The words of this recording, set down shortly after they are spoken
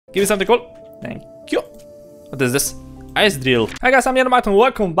Give me something cool. Thank you. What is this? Ice drill. Hi guys, I'm Neodyinamite and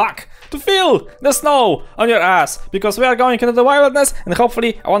welcome back to feel the snow on your ass, because we are going into the wilderness and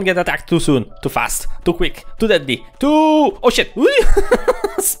hopefully I won't get attacked too soon, too fast, too quick, too deadly, too... Oh shit!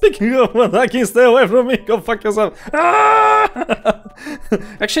 Speaking of attacking, stay away from me, go fuck yourself.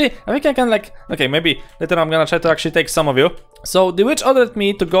 Actually, I think I can like... Okay, maybe later I'm gonna try to actually take some of you. So the witch ordered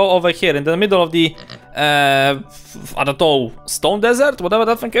me to go over here in the middle of the... I don't know, stone desert, whatever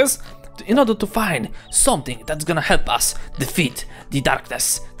that thing is, in order to find something that's gonna help us defeat the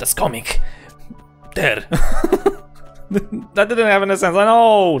darkness that's coming. There. That didn't have any sense, I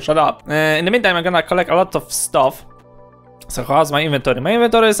know, shut up. In the meantime, I'm gonna collect a lot of stuff. So how's my inventory? My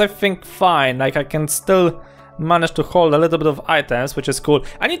inventory is, I think, fine. Like, I can still manage to hold a little bit of items, which is cool.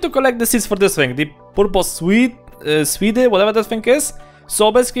 I need to collect the seeds for this thing, the purple sweet, whatever that thing is.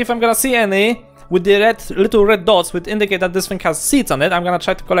 So basically, if I'm gonna see any with the little red dots which indicate that this thing has seeds on it, I'm gonna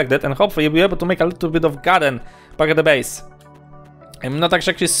try to collect it and hopefully be able to make a little bit of garden back at the base. I'm not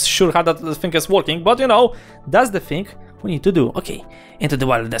actually sure how that thing is working, but you know, that's the thing we need to do. Okay, into the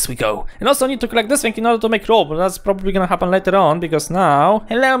wilderness we go. And also need to collect this thing in order to make rope, but that's probably gonna happen later on, because now...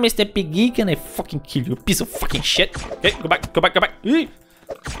 Hello, Mr. Piggy, can I fucking kill you, piece of fucking shit? Okay, go back, go back, go back. Go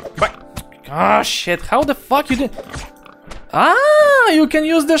back. Ah, shit, how the fuck you did... Ah, you can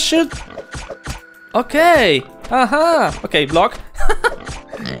use the shit... Okay, aha, okay, block.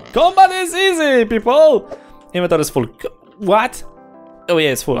 Combat is easy, people. Inventory is full. What? Oh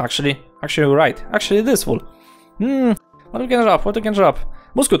yeah, it's full, actually. Actually, you're right. Actually, it is full. What we can drop? What we can drop?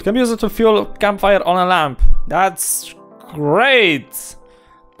 Musket can be used to fuel campfire on a lamp. That's great.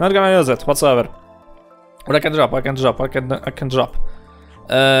 Not gonna use it whatsoever. What I can drop? I can drop. I can drop.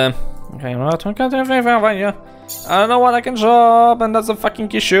 Okay, what? I don't know what I can drop, and that's a fucking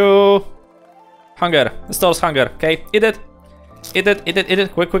issue. Hunger. The store's hunger. Okay, eat it. Eat it. Eat it. Eat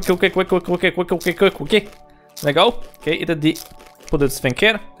it. Quick, quick, quick, quick, quick, quick, quick, quick, quick, quick, quick. There you go. Okay, eat it. Put this thing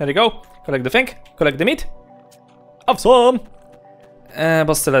here. There you go. Collect the thing. Collect the meat. Awesome.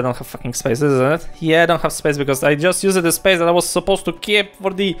 But still, I don't have fucking space, isn't it? Yeah, I don't have space because I just used the space that I was supposed to keep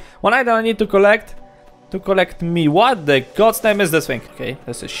for the one item I need to collect. To collect me. What the god's name is this thing? Okay,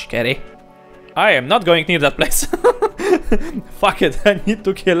 this is scary. I am not going near that place. Fuck it, I need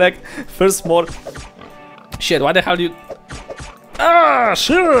to collect first more. Shit, why the hell you... Ah,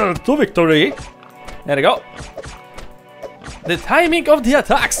 sure, to victory. There we go. The timing of the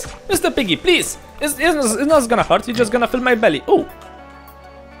attacks. Mr. Piggy, please. It's not gonna hurt, you're just gonna fill my belly. Oh.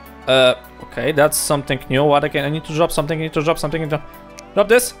 Okay, that's something new. What I need to drop something, I need to drop something. Drop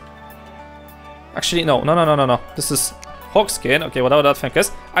this. Actually, no. This is hog skin. Okay, whatever that thing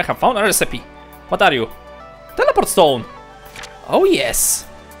is. I have found a recipe. What are you? Teleport stone. Oh yes.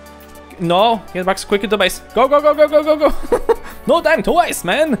 No, get back quickly to base. Go, go, go, go, go, go, go. No time to waste,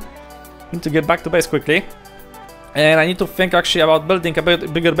 man. Need to get back to base quickly. And I need to think actually about building a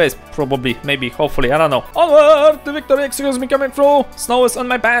bit bigger base. Probably, maybe, hopefully, I don't know. Onward to victory, excuse me, coming through. Snow is on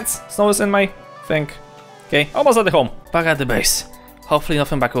my pants. Snow is in my thing. Okay, almost at the home. Back at the base. Hopefully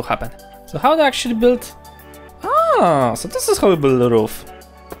nothing bad will happen. So how do I actually build... Ah, so this is how we build the roof.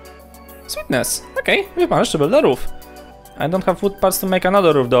 Sweetness. Okay, we managed to build a roof. I don't have wood parts to make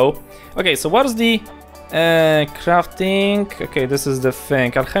another roof though. Okay, so what's the crafting? Okay, this is the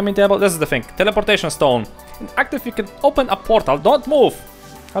thing. Alchemy table, this is the thing. Teleportation stone. Active, you can open a portal. Don't move.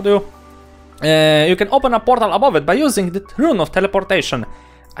 How do you? You can open a portal above it by using the rune of teleportation.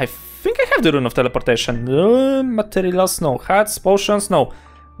 I think I have the rune of teleportation. Materials, no. Hats, potions, no.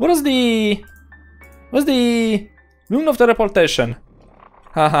 What's the rune of teleportation?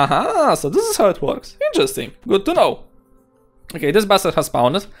 Hahaha, so this is how it works. Interesting. Good to know. Okay, this bastard has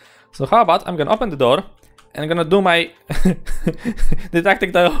spawned. So how about I'm gonna open the door and I'm gonna do my the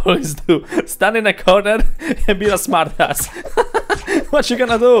tactic that I always do. Stand in a corner and be a smartass. What you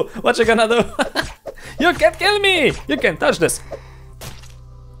gonna do? What you gonna do? You can't kill me! You can't touch this.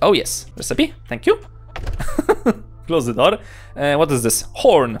 Oh yes, recipe, thank you. Close the door. What is this?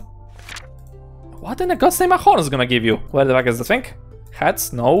 Horn. What in the god's name a horn is gonna give you? Where the fuck is the thing?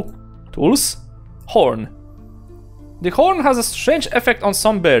 Hats? No. Tools? Horn. The horn has a strange effect on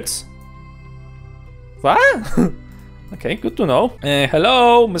some birds. What? Okay, good to know.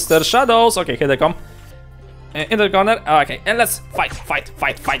 Hello, Mr. Shadows. Okay, here they come. In the corner. Okay, and let's fight.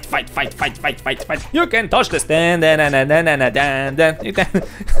 You can touch this. You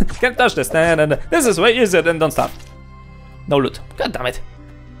can touch this. This is way easier than don't start. No loot. God damn it.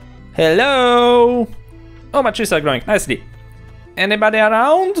 Hello. Oh, my trees are growing nicely. Anybody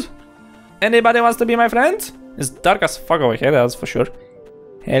around? Anybody wants to be my friend? It's dark as fuck over here, that's for sure.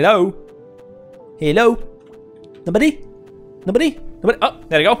 Hello? Hello? Nobody? Nobody? Nobody. Oh,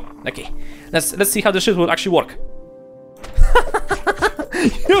 there you go. Okay. Let's see how this shit will actually work.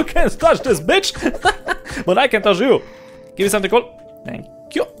 You can't touch this, bitch! But I can touch you. Give me something cool. Thank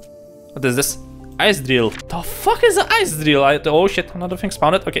you. What is this? Ice drill. The fuck is the ice drill? Oh shit, another thing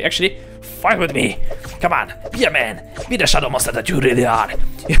spawned. Okay, actually, fight with me. Come on, be a man. Be the shadow monster that you really are.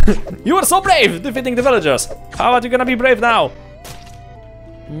 You were so brave defeating the villagers. How are you gonna be brave now?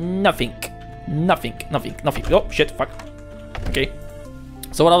 Nothing. Oh shit, fuck. Okay.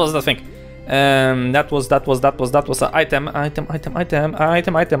 So what was that thing? That was an item.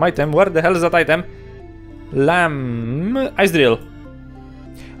 Where the hell is that item? Lamb. Ice drill.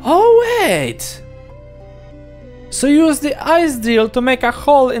 Oh wait! So use the ice drill to make a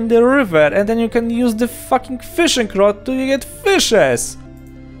hole in the river, and then you can use the fucking fishing rod to get fishes.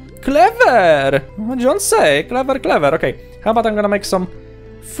 Clever! What do you say? Clever. Okay, how about I'm gonna make some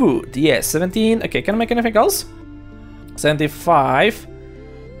food? Yes, 17. Okay, can I make anything else? 75.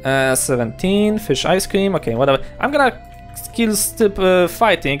 17. Fish ice cream. Okay, whatever. I'm gonna skill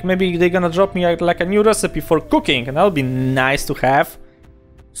fighting. Maybe they're gonna drop me like a new recipe for cooking, and that'll be nice to have.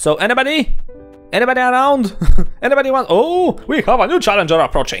 So anybody? Anybody around? Anybody want? Oh, we have a new challenger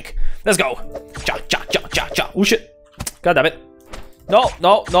approaching. Let's go. Cha. Oh shit. God damn it. No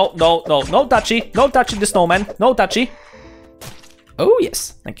touchy. No touchy the snowman. No touchy. Oh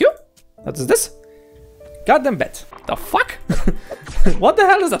yes. Thank you. What is this? Goddamn bet. The fuck? What the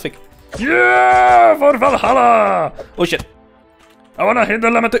hell is that thing? Yeah, for Valhalla. Oh shit. I wanna hit the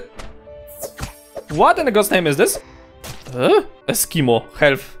limit. What in the god's name is this? Eskimo,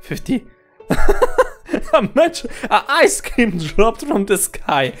 health 50. Imagine an ice cream dropped from the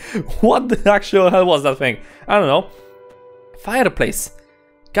sky. What the actual hell was that thing? I don't know. Fireplace.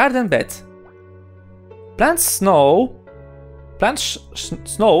 Garden bed. Plants snow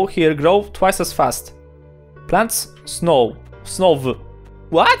here grow twice as fast. Plants snow.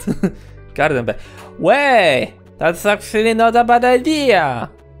 What? Garden bed. Wait, that's actually not a bad idea.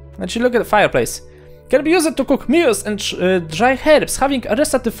 Let's look at the fireplace. Can be used to cook meals and dry herbs. Having a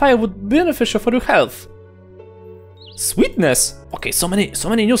rest at the fire would be beneficial for your health. Sweetness. Okay, so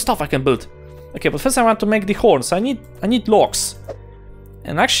many new stuff I can build. Okay, but first I want to make the horns. I need logs.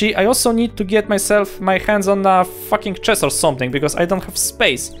 And actually, I also need to get my hands on a fucking chest or something because I don't have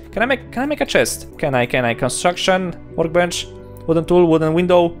space. Can I make a chest? Can I? Construction, workbench, wooden tool, wooden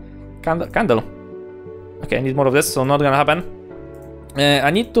window, candle. Okay, I need more of this, so not gonna happen.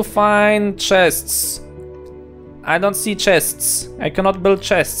 I need to find chests. I don't see chests. I cannot build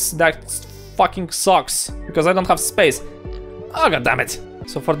chests. That fucking sucks because I don't have space. Oh god damn it.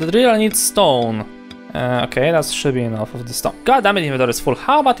 So for the drill I need stone. Okay, that should be enough of the stone. God damn it, inventory is full.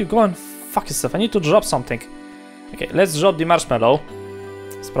 How about you go and fuck yourself? I need to drop something. Okay, let's drop the marshmallow.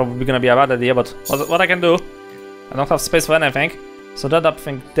 It's probably gonna be a bad idea, but what I can do? I don't have space for anything. So that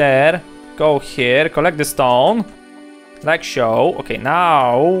thing there. Go here, collect the stone. Like show. Okay,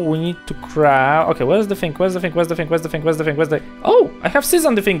 now we need to craft. Okay, where's the thing? Oh, I have seeds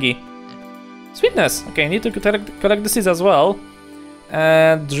on the thingy. Sweetness. Okay, I need to collect the seeds as well.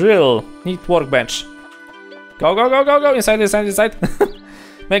 Drill. Need workbench. Go. Inside.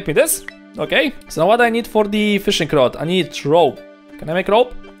 Make me this. Okay. So now what I need for the fishing rod? I need rope. Can I make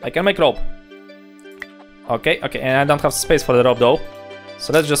rope? I can make rope. Okay, and I don't have space for the rope though.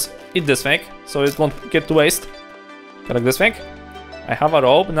 So let's just eat this thing so it won't get to waste. Collect this thing. I have a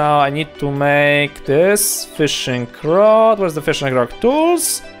rope. Now I need to make this fishing rod. Where's the fishing rod?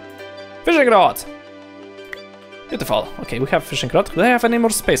 Tools. Fishing rod. Beautiful. Okay, we have fishing rod. Do I have any more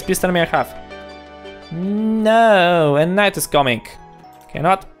space? Please tell me I have. No, and night is coming. Okay,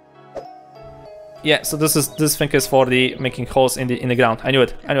 not. Yeah, so this thing is for the making holes in the ground. I knew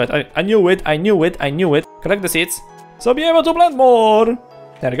it. Collect the seeds. So be able to plant more.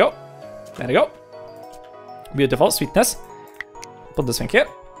 There we go. Beautiful, sweetness. Put this thing here.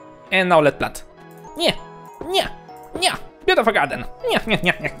 And now let's plant. Yeah. Beautiful garden.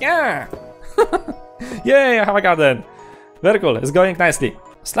 Yeah. Yay, I have a garden. Very cool, it's going nicely.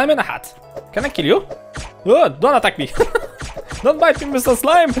 Slime in a hat. Can I kill you? Oh, don't attack me. Don't bite me, Mr.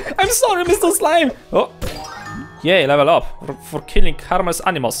 Slime. I'm sorry, Mr. Slime. Oh. Yay, level up for killing harmless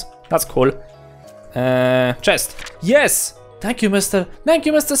animals. That's cool. Chest. Yes. Thank you, Mr.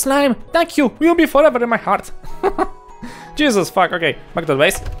 Slime. Thank you. You'll be forever in my heart. Jesus fuck. Okay, back to the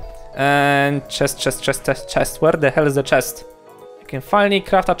base. And chest. Where the hell is the chest? I can finally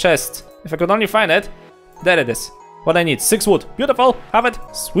craft a chest. If I could only find it. There it is. What I need? 6 wood. Beautiful. Have it.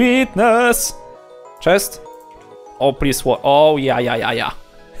 Sweetness. Chest. Oh, please. What? Oh, yeah.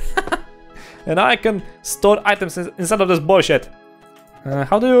 And now I can store items instead of this bullshit.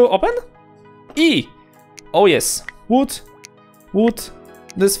 How do you open? E. Oh, yes. Wood. wood,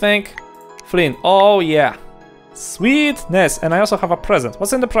 this thing, flint. Oh yeah, sweetness. And I also have a present.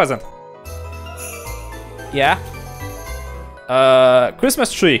 What's in the present? Yeah.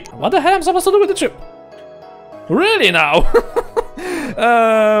 Christmas tree. What the hell am I supposed to do with the tree? Really now?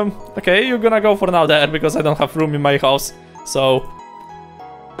 Okay, you're gonna go for now there because I don't have room in my house. So,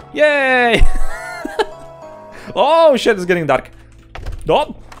 yay! Oh shit, it's getting dark.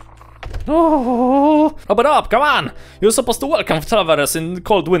 Oh. Oh, open up, come on! You're supposed to welcome travelers in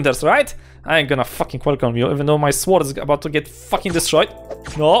cold winters, right? I ain't gonna fucking welcome you, even though my sword is about to get fucking destroyed.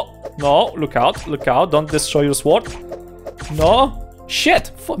 No, no, look out, don't destroy your sword. No,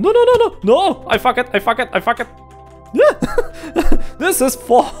 shit! No! I fuck it. This is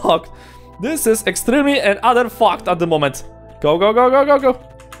fucked. This is extremely and other fucked at the moment. Go.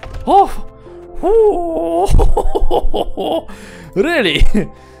 Oh, really?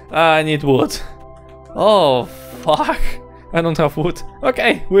 I need wood. Oh, fuck. I don't have wood.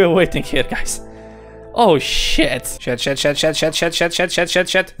 Okay, we're waiting here, guys. Oh, shit. Shit.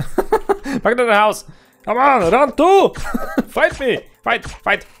 Back to the house. Come on, run too. Fight me. Fight.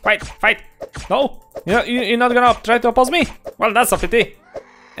 No, you're not gonna try to oppose me? Well, that's a pity.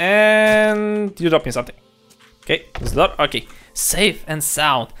 And you dropped me something. Okay, this door. Okay, safe and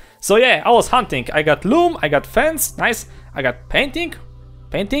sound. So yeah, I was hunting. I got loom, I got fence, nice. I got painting,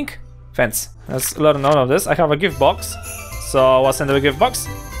 fence. Let's learn all of this. I have a gift box. So what's in the gift box?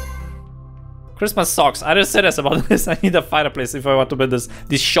 Christmas socks. Are you serious about this? I need a fireplace if I want to build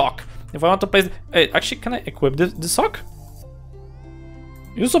this shock. If I want to place... Hey, actually, can I equip the sock?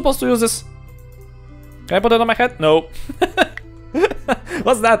 You're supposed to use this. Can I put it on my head? No.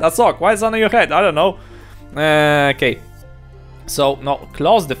 What's that? A sock? Why is it on your head? I don't know. Okay. So, no,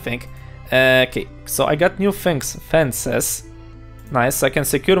 close the thing. Okay, so I got new things. Fences. Nice, so I can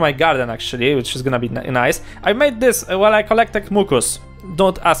secure my garden actually, which is gonna be nice. I made this while I collected mucus.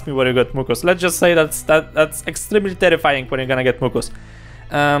 Don't ask me where you got mucus. Let's just say that's extremely terrifying when you're gonna get mucus.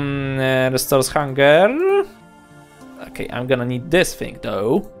 Restores hunger. Okay, I'm gonna need this thing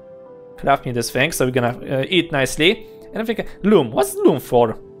though. Craft me this thing, so we're gonna eat nicely. And I think loom. What's loom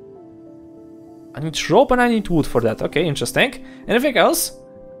for? I need rope and I need wood for that. Okay, interesting. Anything else?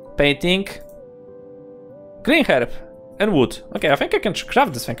 Painting. Green herb and wood. Okay, I think I can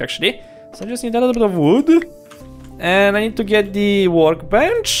craft this thing actually. So I just need a little bit of wood. And I need to get the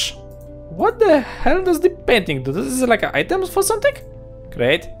workbench. What the hell does the painting do? This is like an item for something?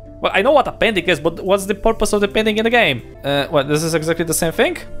 Great. Well, I know what a painting is, but what's the purpose of the painting in the game? What, this is exactly the same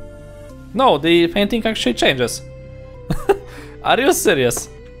thing? No, the painting actually changes. Are you serious?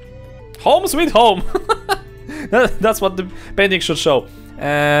 Home sweet home! That's what the painting should show.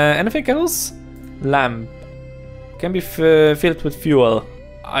 Anything else? Lamp. Can be filled with fuel.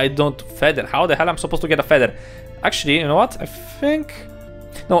 I don't... Feather. How the hell am I supposed to get a feather? Actually, you know what? I think...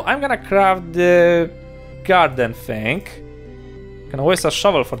 No, I'm gonna craft the garden thing. Gonna waste a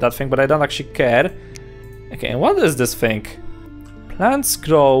shovel for that thing, but I don't actually care. Okay, and what is this thing? Plants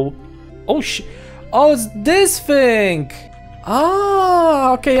grow... Oh, oh, it's this thing!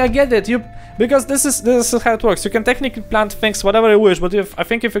 Ah, okay, I get it. Because this is how it works. You can technically plant things whatever you wish, but I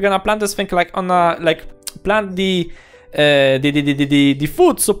think if you're gonna plant this thing like on a plant the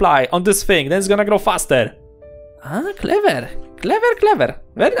food supply on this thing, then it's gonna grow faster. Ah, clever.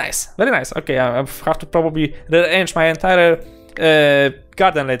 Very nice. Okay, I have to probably rearrange my entire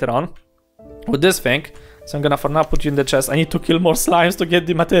garden later on with this thing. So I'm gonna for now put you in the chest. I need to kill more slimes to get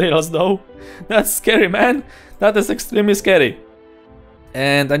the materials though. That's scary, man. That is extremely scary.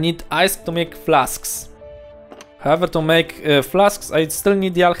 And I need ice to make flasks. However, to make flasks, I still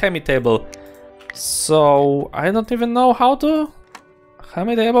need the alchemy table. So I don't even know how to...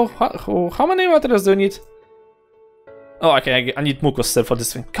 Alchemy table? How many materials do you need? Oh, okay, I need mucus still for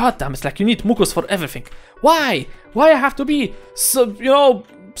this thing. God damn, it's like you need mucus for everything. Why? Why I have to be so, you know,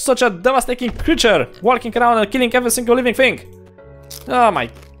 such a devastating creature, walking around and killing every single living thing? Oh my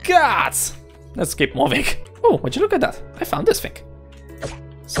god! Let's keep moving. Oh, would you look at that? I found this thing.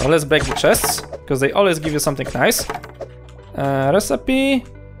 So let's break the chests, because they always give you something nice. Recipe.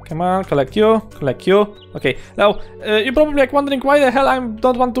 Come on, collect you. Okay, now you're probably like wondering why the hell I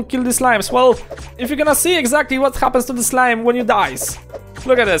don't want to kill the slimes. Well, if you're gonna see exactly what happens to the slime when you dies.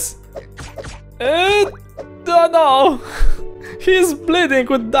 Look at this. Oh no! He's bleeding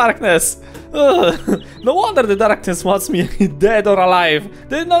with darkness. No wonder the darkness wants me dead or alive.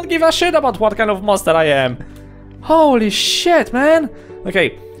 They don't give a shit about what kind of monster I am. Holy shit, man.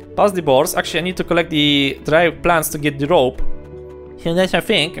 Okay, past the boars. Actually, I need to collect the dry plants to get the rope. Here, that's I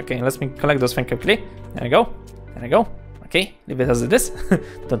think. Okay, let me collect those things quickly. There we go. Okay, leave it as it is.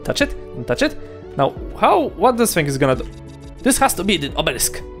 Don't touch it. Now, what this thing is gonna do? This has to be the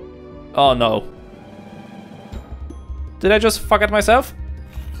obelisk. Oh no. Did I just fuck at myself?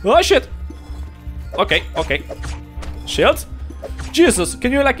 Oh shit. Okay, okay. Shield? Jesus,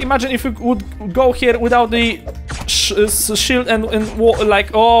 can you like imagine if you would go here without the shield and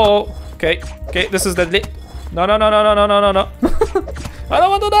like, oh, okay, okay, this is deadly. No, no, no, no, no, no, no, no, no. I don't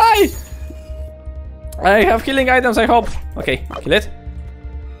want to die. I have healing items, I hope. Okay, kill it.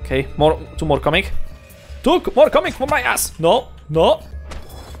 Okay, two more coming. Two more coming for my ass. No, no.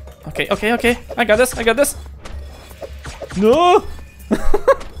 Okay, okay, okay. I got this, I got this. No.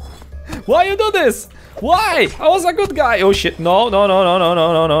 Why you do this? Why? I was a good guy. Oh shit. No, no, no, no, no,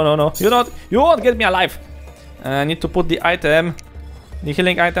 no, no, no, no, no. You won't get me alive. I need to put the item, the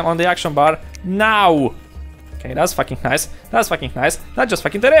healing item on the action bar now. Okay, that's fucking nice. That's fucking nice. That's just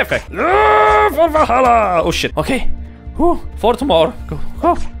fucking terrific. For Valhalla. Oh shit. Okay. Whew. 4 more. Go.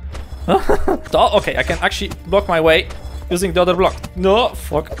 Go. Oh, okay, I can actually block my way using the other block. No,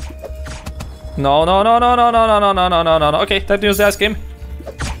 fuck. No, no, no, no, no, no, no, no, no, no, no, no. Okay, time to use the ice cream.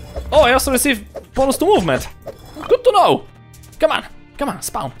 Oh, I also receive bonus to movement. Good to know. Come on, come on,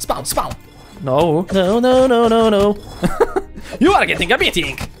 spawn, spawn, spawn. No, no, no, no, no, no. You are getting a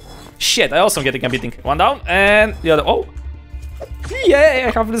beating. Shit, I also am getting a beating. One down, and the other. Oh, yay!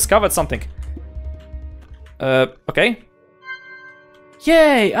 I have discovered something. Okay.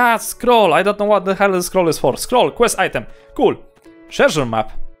 Yay! Ah, scroll. I don't know what the hell the scroll is for. Scroll, quest item. Cool. Treasure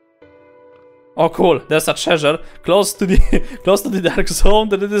map. Oh, cool. There's a treasure close to the dark zone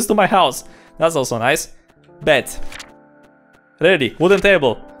that it is to my house. That's also nice. Bed. Ready. Wooden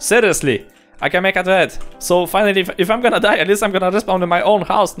table. Seriously. I can make a bed. So finally, if I'm gonna die, at least I'm gonna respawn in my own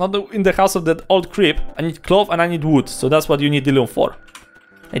house, not in the house of that old creep. I need cloth and I need wood. So that's what you need the loom for.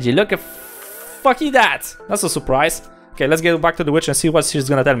 And you look at fucky that. That's a surprise. Okay, let's get back to the witch and see what she's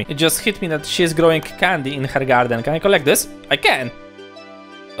gonna tell me. It just hit me that she's growing candy in her garden. Can I collect this? I can.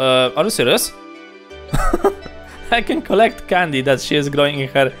 Are you serious? I can collect candy that she is growing in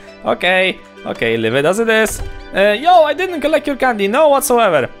her. Okay, okay, leave it as it is. Yo, I didn't collect your candy, no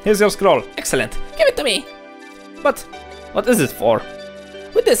whatsoever. Here's your scroll. Excellent. Give it to me. But what is it for?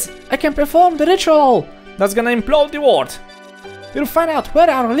 With this, I can perform the ritual. That's gonna implode the world. You'll find out where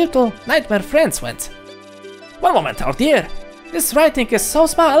our little nightmare friends went. One moment, our dear. This writing is so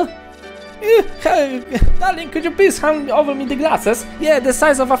small. Darling, could you please hand over me the glasses? Yeah, the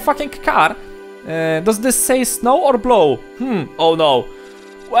size of a fucking car. Does this say snow or blow? Oh no.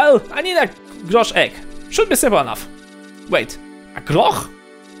 Well, I need a grosh egg. Should be simple enough. Wait, a groch?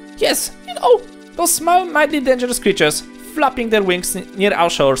 Yes, you know, those small, mildly dangerous creatures flapping their wings near our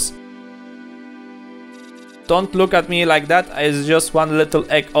shores. Don't look at me like that, it's just one little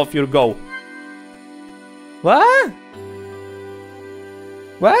egg off your go. What?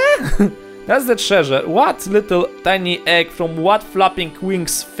 What? That's the treasure. What little tiny egg from what flapping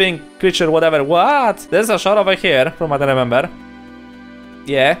wings thing, creature, whatever. What? There's a shot over here, from what I remember.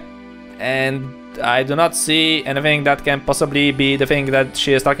 Yeah. And I do not see anything that can possibly be the thing that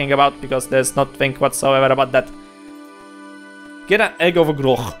she is talking about, because there's nothing whatsoever about that. Get an egg of a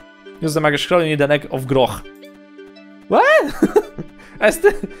groch. Use the magic scroll, you need an egg of groch. What?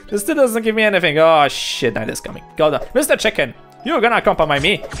 This still doesn't give me anything. Oh shit, night is coming. Go down. Mr. Chicken, you're gonna accompany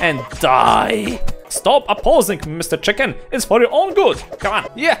me and die. Stop opposing, Mr. Chicken. It's for your own good. Come on.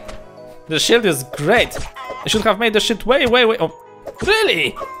 Yeah. The shield is great. I should have made the shield way. Oh,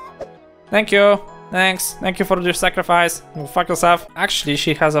 really? Thank you. Thanks. Thank you for your sacrifice. You fuck yourself. Actually,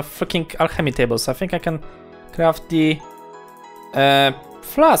 she has a freaking alchemy table, so I think I can craft the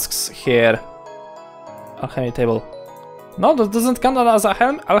flasks here. Alchemy table. No, that doesn't count as a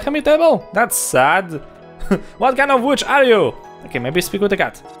alchemy table? That's sad. What kind of witch are you? Okay, maybe speak with the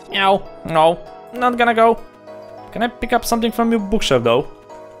cat. Meow. No, not gonna go. Can I pick up something from your bookshelf though?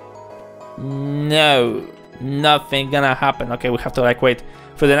 No, nothing gonna happen. Okay, we have to like wait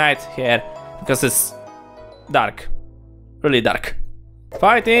for the night here because it's dark, really dark.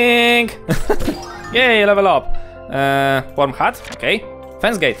 Fighting! Yay, level up. Warm hat. Okay.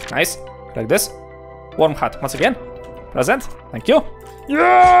 Fence gate. Nice. Like this. Warm hat. Once again. Present. Thank you.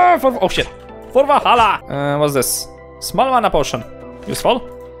 Yeah! Oh shit. For Valhalla! What's this? Small mana potion. Useful.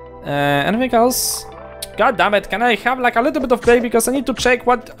 Anything else? God damn it, can I have like a little bit of break because I need to check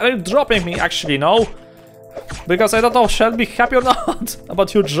what are you dropping me actually, no? Because I don't know, shall be happy or not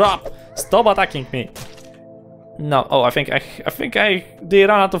about your drop. Stop attacking me. No, oh, I think they ran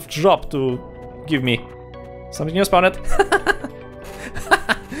out of drop to give me. Something new spawned.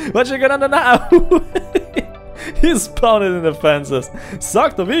 What you gonna do now? He spawned in the fences.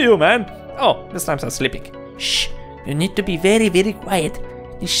 Suck to be you, man. Oh, this time's not sleeping. Shh, you need to be very, very quiet.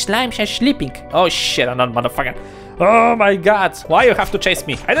 The slimes are sleeping. Oh shit, I'm not motherfucker. Oh my god, why you have to chase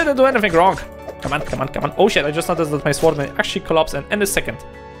me? I didn't do anything wrong. Come on, come on, come on. Oh shit, I just noticed that my sword may actually collapse in any second.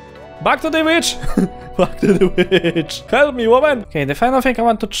 Back to the witch! Back to the witch! Help me, woman! Okay, the final thing I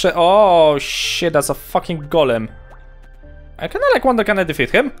want to check. Oh shit, that's a fucking golem. I kinda like wonder, can I defeat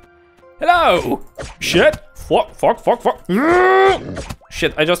him? Hello! Shit! Fuck, fuck, fuck, fuck.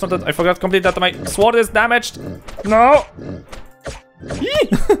 Shit, I just noticed, I forgot completely that my sword is damaged. No!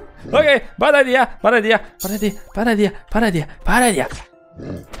 Okay, bad idea, bad idea, bad idea, bad idea, bad idea, bad idea.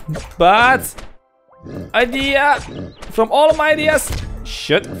 Bad idea from all my ideas.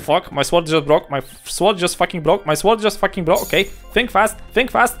 Shit, fuck, my sword just broke, my sword just fucking broke, my sword just fucking broke. Okay, think fast,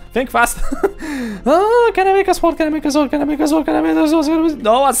 think fast, think fast. Oh, can I make a sword, can I make a sword, can I make a sword, can I make a sword?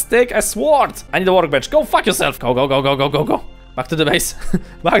 No, a stick, a sword. I need a workbench, go fuck yourself. Go, go, go, go, go, go, go. Back to the base.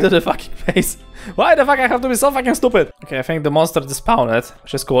 Back to the fucking base. Why the fuck I have to be so fucking stupid? Okay, I think the monster despawned,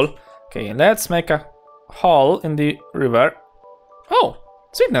 which is cool. Okay, let's make a hole in the river. Oh,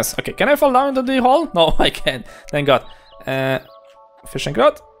 sweetness. Okay, can I fall down into the hole? No, I can't. Thank God. Fishing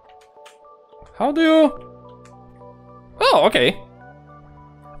rod. How do you... Oh, okay.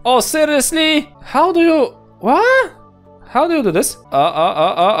 Oh, seriously? How do you... What? How do you do this?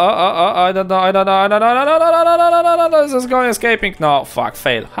 I don't know, I don't know, I don't know, I don't know, I don't know, this is going escaping. No, fuck,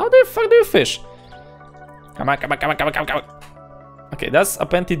 fail. How the fuck do you fish? Come on, come on, come on, come on, come on, come on. Okay, that's a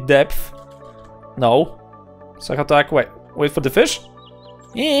plenty depth. No. So I have to like, wait for the fish.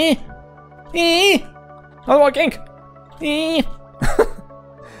 Not working.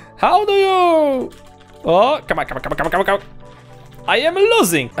 How do you... Oh, come on, come on, come on, come on, come on, come on. I am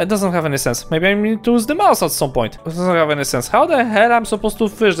losing. It doesn't have any sense. Maybe I need to use the mouse at some point. It doesn't have any sense. How the hell I'm supposed to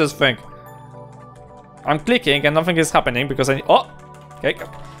fish this thing? I'm clicking and nothing is happening because I need... Oh! Okay, come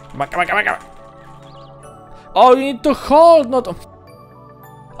on, come on, come on, come on. Oh, you need to hold, not...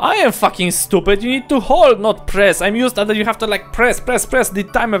 I am fucking stupid. You need to hold, not press. I'm used to that you have to like press the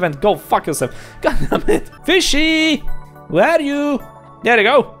time event. Go fuck yourself. God damn it. Fishy! Where are you? There you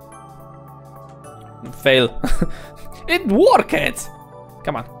go. Fail. It worked!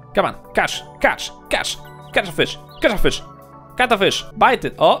 Come on, come on, catch, catch, catch, catch a fish, catch a fish, catch a fish, bite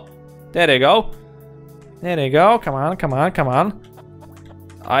it. Oh, there you go. There you go, come on, come on, come on.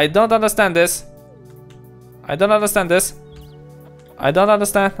 I don't understand this. I don't understand this. I don't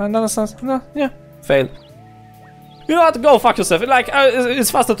understand, I don't understand, no, yeah, fail. You know what, go fuck yourself, like,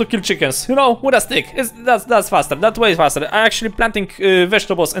 it's faster to kill chickens, you know, with a stick, that's faster, that's way faster. Actually planting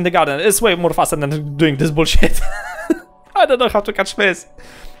vegetables in the garden is way more faster than doing this bullshit. I don't know how to catch fish.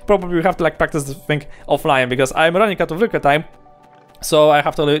 Probably we have to like practice this thing offline because I'm running out of record time. So I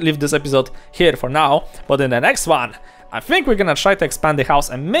have to leave this episode here for now. But in the next one, I think we're gonna try to expand the house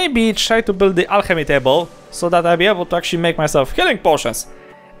and maybe try to build the alchemy table so that I'll be able to actually make myself healing potions.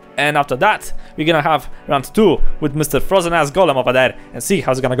 And after that, we're gonna have round 2 with Mr. Frozen Ass Golem over there and see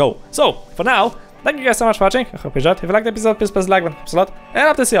how it's gonna go. So, for now, thank you guys so much for watching. I hope you enjoyed. If you liked the episode, please press the like button, helps a lot. And I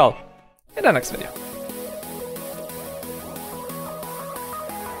hope to see you all in the next video.